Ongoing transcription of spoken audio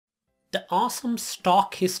The awesome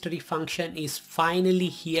stock history function is finally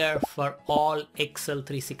here for all Excel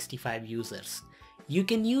 365 users. You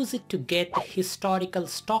can use it to get historical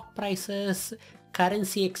stock prices,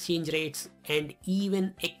 currency exchange rates, and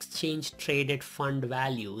even exchange traded fund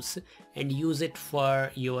values and use it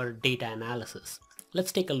for your data analysis.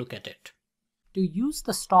 Let's take a look at it. To use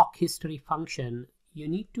the stock history function, you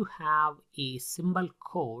need to have a symbol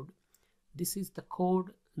code. This is the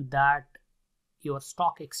code that your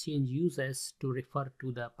stock exchange uses to refer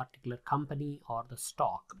to the particular company or the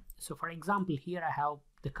stock. So for example, here I have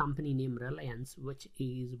the company name Reliance, which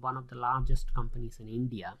is one of the largest companies in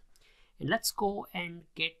India. And let's go and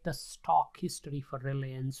get the stock history for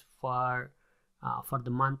Reliance for the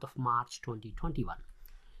month of March 2021.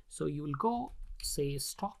 So you will go say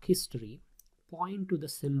stock history, point to the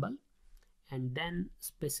symbol, and then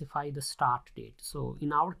specify the start date. So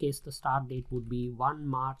in our case, the start date would be 1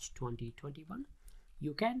 March 2021.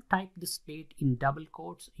 You can type this date in double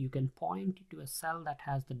quotes. You can point to a cell that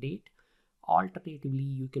has the date. Alternatively,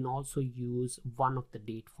 you can also use one of the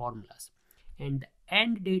date formulas. And the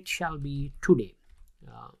end date shall be today.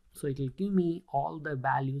 So it will give me all the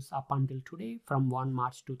values up until today from 1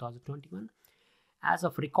 March 2021. As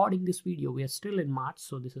of recording this video, we are still in March,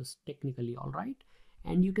 so this is technically all right.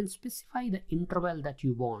 And you can specify the interval that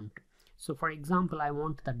you want. So for example, I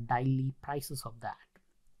want the daily prices of that.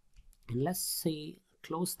 And let's say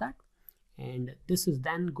close that. And this is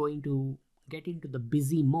then going to get into the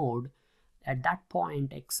busy mode. At that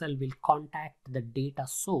point, Excel will contact the data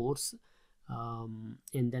source and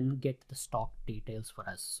then get the stock details for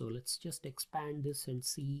us. So let's just expand this and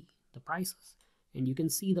see the prices. And you can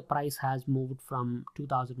see the price has moved from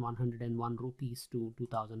 2,101 rupees to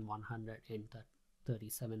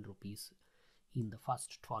 2,137 rupees in the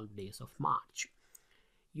first 12 days of March.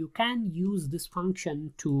 You can use this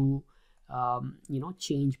function to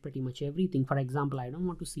change pretty much everything. For example, I don't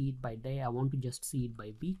want to see it by day, I want to just see it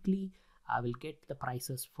by weekly. I will get the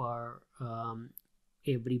prices for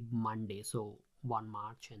every Monday, so 1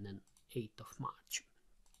 March and then 8th of March.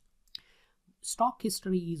 Stock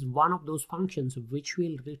history is one of those functions which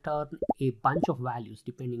will return a bunch of values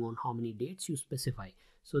depending on how many dates you specify.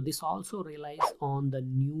 So this also relies on the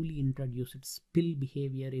newly introduced spill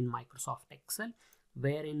behavior in Microsoft Excel,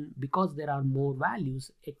 wherein because there are more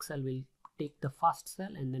values, Excel will take the first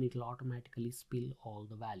cell and then it will automatically spill all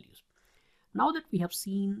the values. Now that we have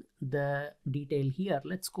seen the detail here,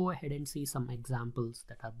 let's go ahead and see some examples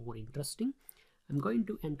that are more interesting. I'm going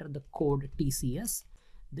to enter the code TCS.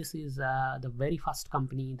 This is the very first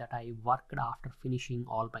company that I worked after finishing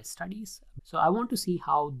all my studies. So I want to see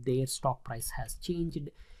how their stock price has changed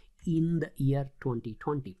in the year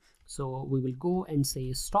 2020. So we will go and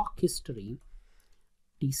say stock history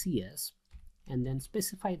TCS and then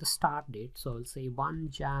specify the start date. So I'll say 1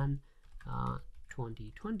 Jan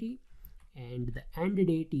 2020 and the end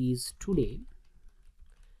date is today.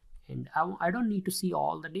 And I don't need to see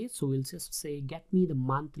all the dates, so we'll just say get me the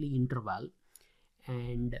monthly interval.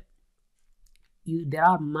 And there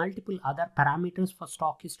are multiple other parameters for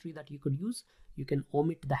stock history that you could use. You can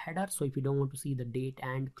omit the header, so if you don't want to see the date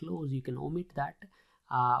and close, you can omit that.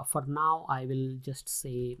 For now, I will just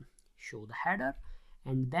say show the header,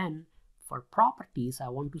 and then for properties, I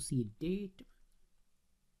want to see date,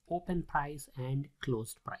 open price, and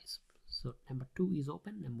closed price. So number 2 is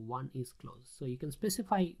open, number 1 is closed. So you can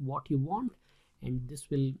specify what you want, and this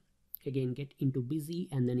will again get into busy,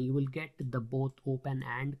 and then you will get the both open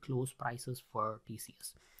and close prices for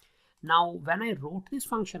TCS. Now when I wrote this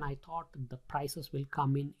function, I thought the prices will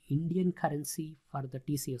come in Indian currency for the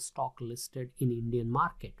TCS stock listed in Indian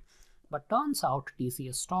market, but turns out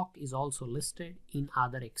TCS stock is also listed in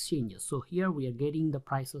other exchanges. So here we are getting the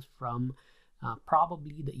prices from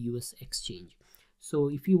probably the US exchange. So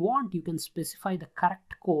if you want, you can specify the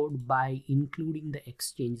correct code by including the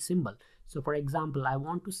exchange symbol. So for example, I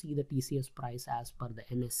want to see the TCS price as per the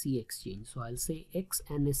NSE exchange. So I'll say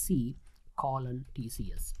XNSE :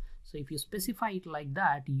 TCS. So if you specify it like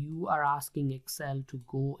that, you are asking Excel to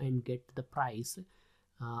go and get the price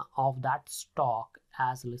of that stock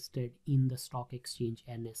as listed in the stock exchange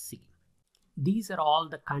NSE. These are all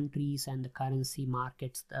the countries and the currency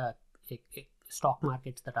markets, the stock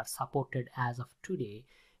markets that are supported as of today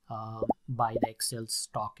by the Excel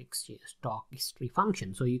stock history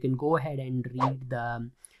function. So you can go ahead and read the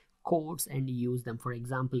codes and use them. For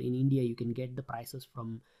example, in India, you can get the prices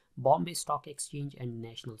from Bombay Stock Exchange and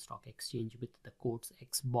National Stock Exchange with the codes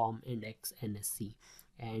XBOM and XNSE.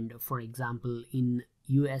 And for example, in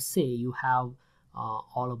USA, you have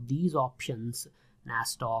all of these options: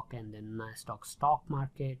 NASDAQ and then NASDAQ Stock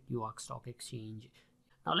Market, New York Stock Exchange,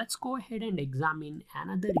 Now let's go ahead and examine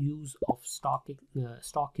another use of stock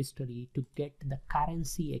history to get the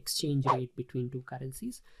currency exchange rate between two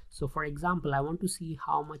currencies. So for example, I want to see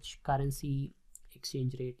how much currency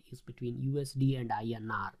exchange rate is between USD and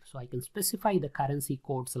INR. So I can specify the currency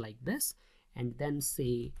codes like this and then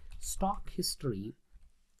say stock history.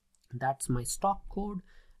 That's my stock code.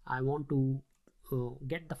 I want to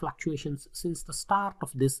get the fluctuations since the start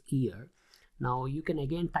of this year. Now you can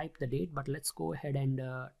again type the date, but let's go ahead and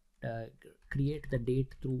create the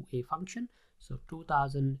date through a function. So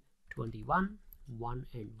 2021 1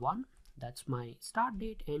 and 1, that's my start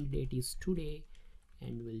date, end date is today,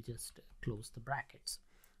 and we'll just close the brackets.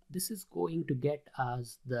 This is going to get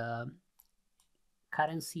us the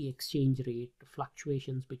currency exchange rate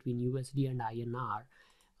fluctuations between USD and INR.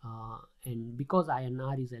 And because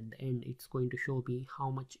INR is at the end, it's going to show me how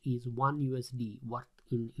much is 1 USD worth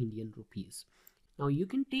in Indian rupees. Now you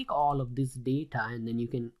can take all of this data and then you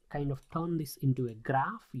can kind of turn this into a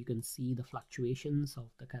graph. You can see the fluctuations of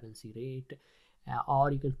the currency rate,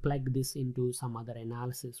 or you can plug this into some other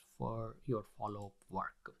analysis for your follow-up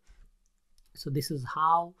work. So this is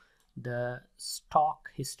how the stock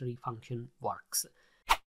history function works.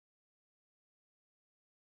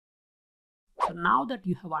 So now that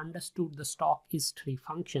you have understood the stock history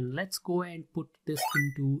function, let's go and put this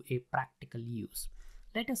into a practical use.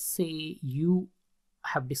 Let us say you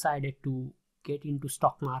have decided to get into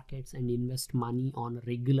stock markets and invest money on a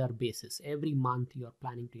regular basis. Every month you are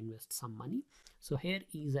planning to invest some money. So here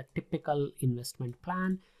is a typical investment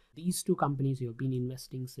plan. These two companies you have been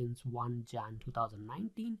investing since 1 Jan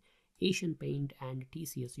 2019. Asian Paint and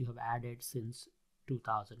TCS you have added since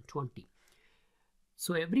 2020.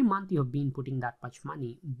 So every month you have been putting that much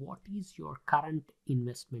money. What is your current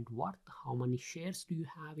investment worth? How many shares do you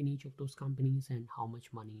have in each of those companies, and how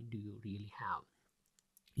much money do you really have?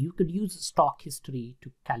 You could use stock history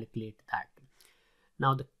to calculate that.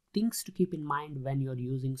 Now the things to keep in mind when you're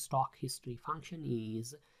using stock history function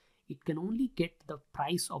is it can only get the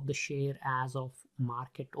price of the share as of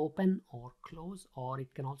market open or close, or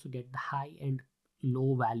it can also get the high and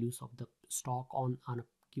low values of the stock on a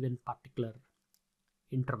given particular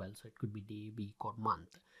interval. So it could be day, week, or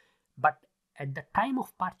month. But at the time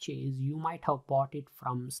of purchase, you might have bought it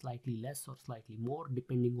from slightly less or slightly more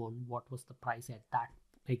depending on what was the price at that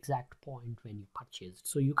exact point when you purchased.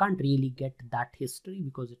 So you can't really get that history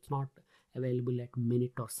because it's not available at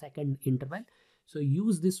minute or second interval. So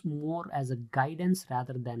use this more as a guidance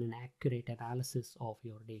rather than an accurate analysis of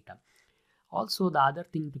your data. Also, the other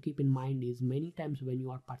thing to keep in mind is many times when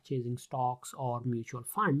you are purchasing stocks or mutual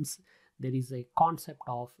funds, there is a concept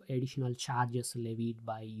of additional charges levied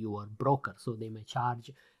by your broker. So they may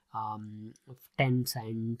charge 10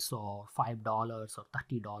 cents or $5 or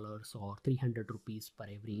 $30 or 300 rupees per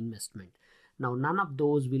every investment. Now none of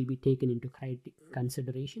those will be taken into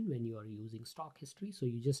consideration when you are using stock history. So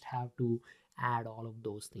you just have to add all of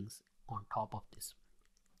those things on top of this.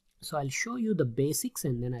 So I'll show you the basics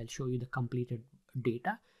and then I'll show you the completed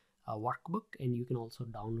data workbook, and you can also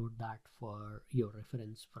download that for your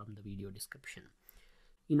reference from the video description.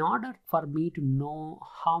 In order for me to know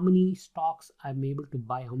how many stocks I'm able to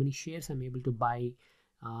buy, how many shares I'm able to buy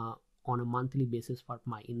on a monthly basis for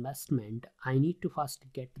my investment, I need to first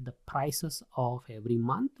get the prices of every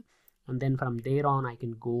month, and then from there on I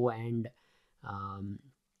can go and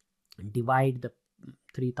divide the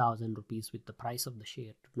 3,000 rupees with the price of the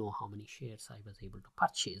share to know how many shares I was able to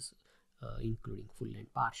purchase, including full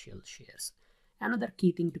and partial shares. Another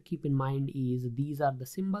key thing to keep in mind is these are the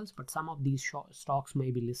symbols, but some of these stocks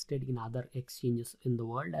may be listed in other exchanges in the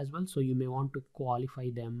world as well. So you may want to qualify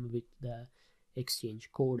them with the exchange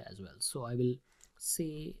code as well. So I will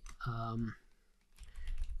say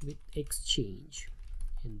with exchange,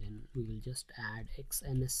 and then we will just add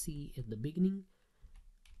XNSC at the beginning,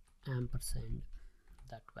 ampersand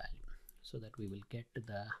that value, so that we will get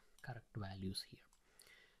the correct values here.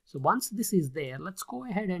 So once this is there, let's go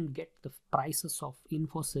ahead and get the prices of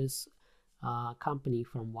Infosys company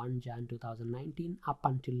from 1 Jan 2019 up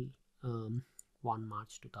until 1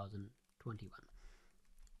 March 2021.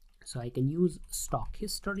 So I can use stock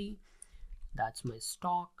history. That's my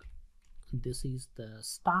stock. This is the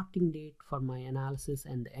starting date for my analysis,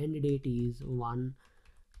 and the end date is 1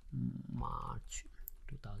 March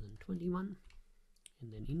 2021,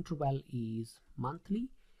 and then interval is monthly.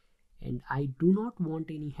 And I do not want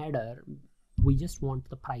any header, we just want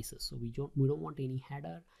the prices. So we don't want any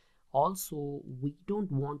header. Also, we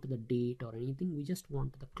don't want the date or anything, we just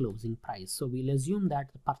want the closing price. So we'll assume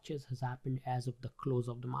that the purchase has happened as of the close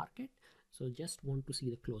of the market. So just want to see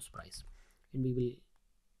the close price, and we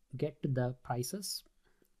will get the prices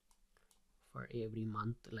for every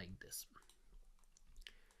month like this.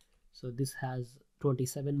 So this has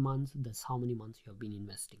 27 months. That's how many months you have been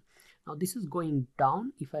investing. Now this is going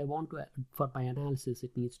down. If I want to, for my analysis,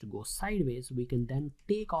 it needs to go sideways. We can then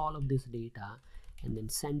take all of this data and then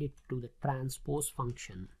send it to the transpose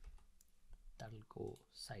function. That will go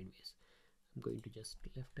sideways. I'm going to just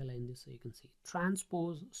left align this so you can see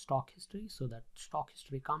transpose stock history, so that stock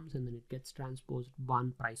history comes and then it gets transposed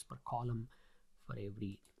one price per column for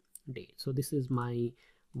every day. So this is my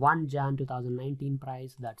 1 Jan 2019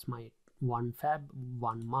 price, that's my 1 Feb,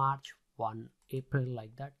 1 March, 1 April,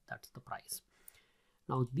 like that. That's the price.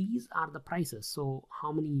 Now these are the prices. So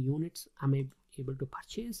how many units am I able to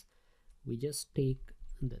purchase? We just take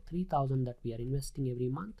the 3000 that we are investing every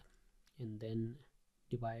month and then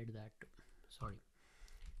divide that,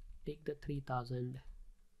 take the 3000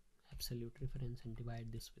 absolute reference and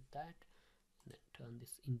divide this with that, and then turn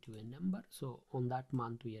this into a number. So on that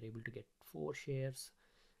month we are able to get 4 shares,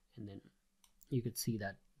 and then you could see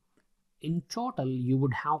that in total you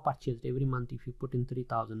would have purchased every month, if you put in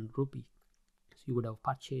 3000 rupees, so you would have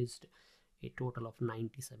purchased a total of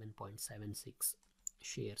 97.76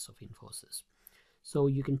 shares of Infosys. So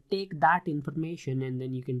you can take that information and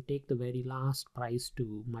then you can take the very last price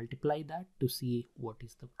to multiply that to see what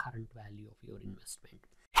is the current value of your investment.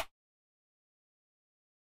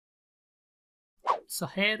 So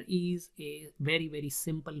here is a very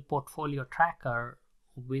simple portfolio tracker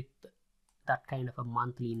with that kind of a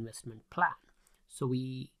monthly investment plan. So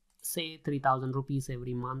we say 3000 rupees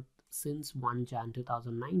every month since 1 Jan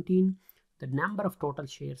 2019. The number of total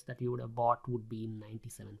shares that you would have bought would be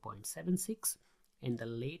 97.76. and the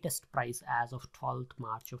latest price as of 12th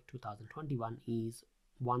March of 2021 is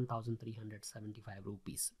 1375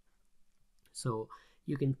 rupees. So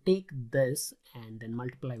you can take this and then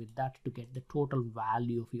multiply with that to get the total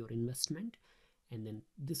value of your investment, and then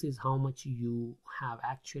this is how much you have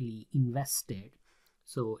actually invested.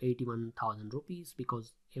 So 81,000 rupees,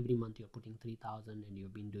 because every month you're putting 3000 and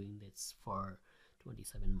you've been doing this for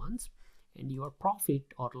 27 months, and your profit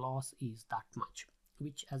or loss is that much,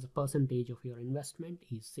 which as a percentage of your investment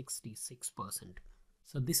is 66%.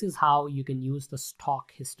 So this is how you can use the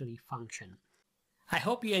stock history function. I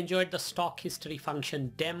hope you enjoyed the stock history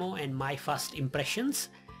function demo and my first impressions.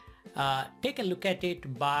 Take a look at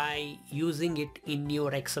it by using it in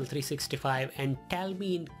your Excel 365 and tell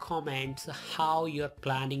me in comments how you're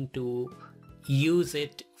planning to use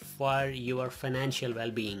it for your financial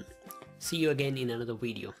well-being. See you again in another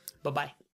video. Bye-bye.